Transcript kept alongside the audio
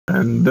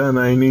And then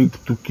I need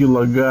to kill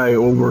a guy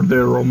over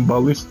there on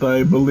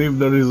Ballista. I believe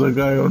there is a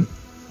guy on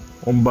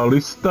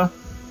Ballista.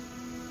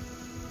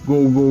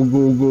 Go, go,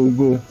 go, go,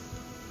 go.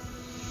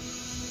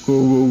 Go,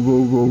 go,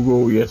 go, go,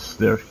 go. Yes,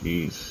 there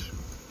he is.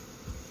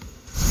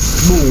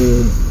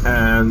 Boom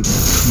and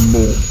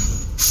boom.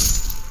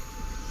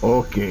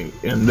 Okay,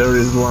 and there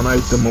is one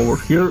item over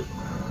here.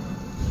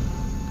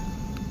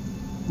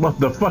 What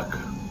the fuck?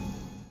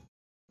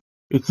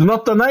 It's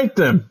not an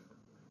item.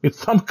 It's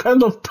some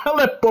kind of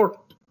teleport.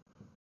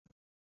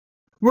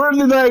 Where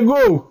did I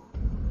go?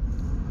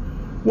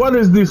 What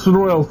is this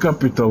royal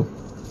capital?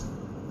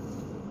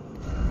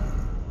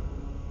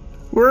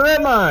 Where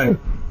am I?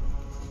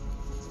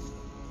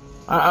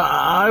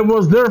 I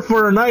was there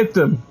for an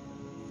item.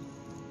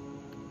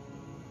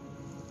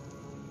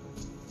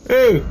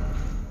 Hey!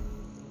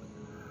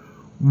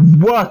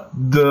 What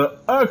the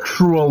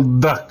actual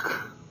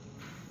duck?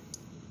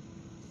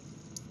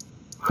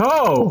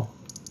 How?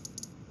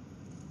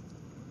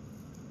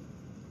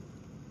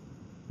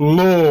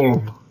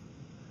 LOL.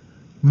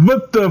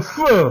 What the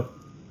fuck?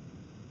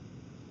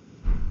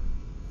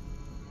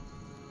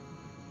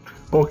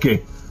 Okay,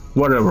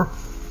 whatever.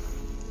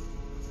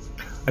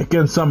 I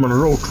can summon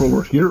Roach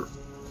over here.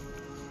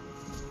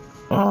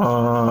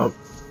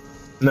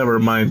 Never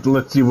mind.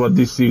 Let's see what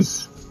this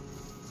is.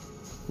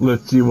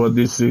 Let's see what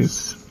this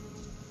is.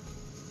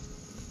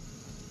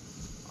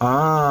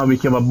 Ah, we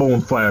have a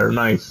bonfire.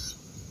 Nice.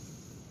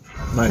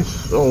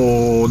 Nice.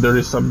 Oh, there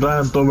is a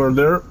giant over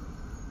there.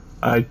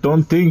 I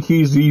don't think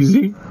he's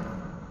easy.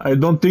 I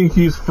don't think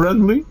he's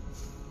friendly.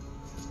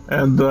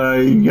 And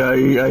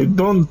I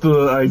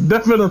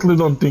definitely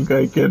don't think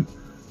I can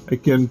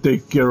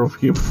take care of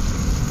him.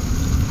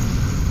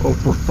 Oh,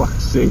 for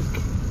fuck's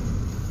sake.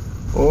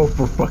 Oh,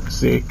 for fuck's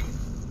sake.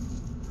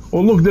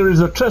 Oh, look, there is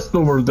a chest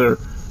over there.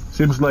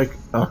 Seems like,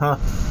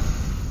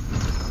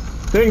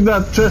 Take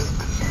that chest.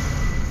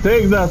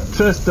 Take that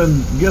chest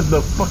and get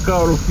the fuck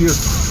out of here.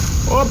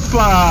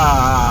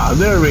 Oppa!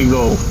 There we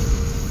go.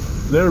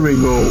 There we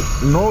go.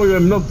 No,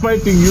 I'm not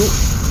fighting you.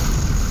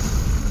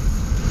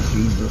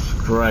 Jesus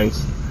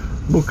Christ.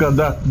 Look at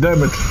that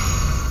damage.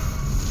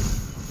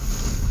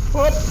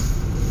 Up!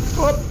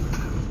 Up!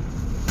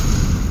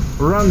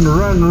 Run,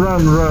 run,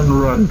 run, run,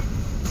 run.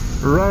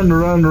 Run,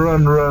 run,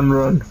 run, run,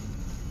 run.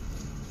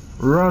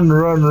 Run,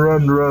 run,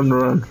 run, run,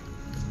 run.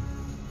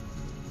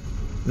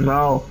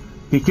 Now,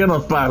 he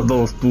cannot pass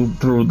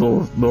through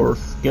those doors,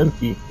 can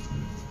he?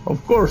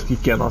 Of course he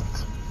cannot.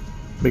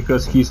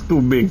 Because he's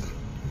too big.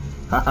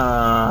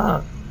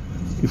 Haha.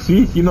 You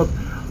see, he not...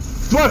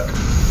 Fuck!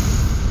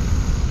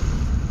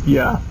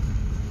 Yeah.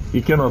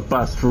 He cannot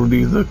pass through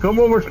these. Come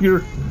over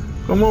here.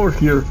 Come over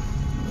here.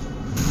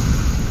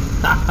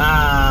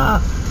 Haha.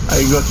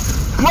 I got...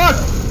 Fuck!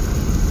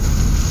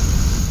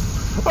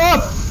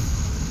 Up!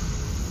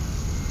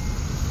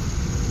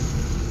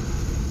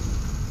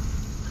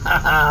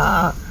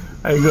 Haha.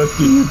 I got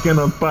you. You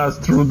cannot pass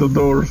through the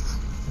doors.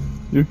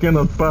 You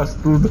cannot pass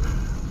through the...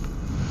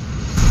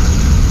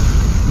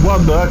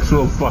 What the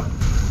actual fuck?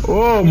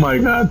 Oh my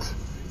god.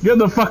 Get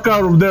the fuck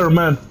out of there,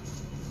 man.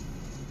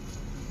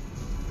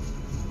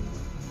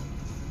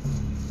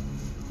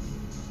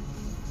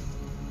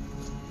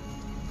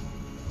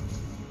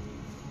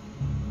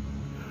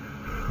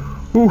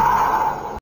 Oof.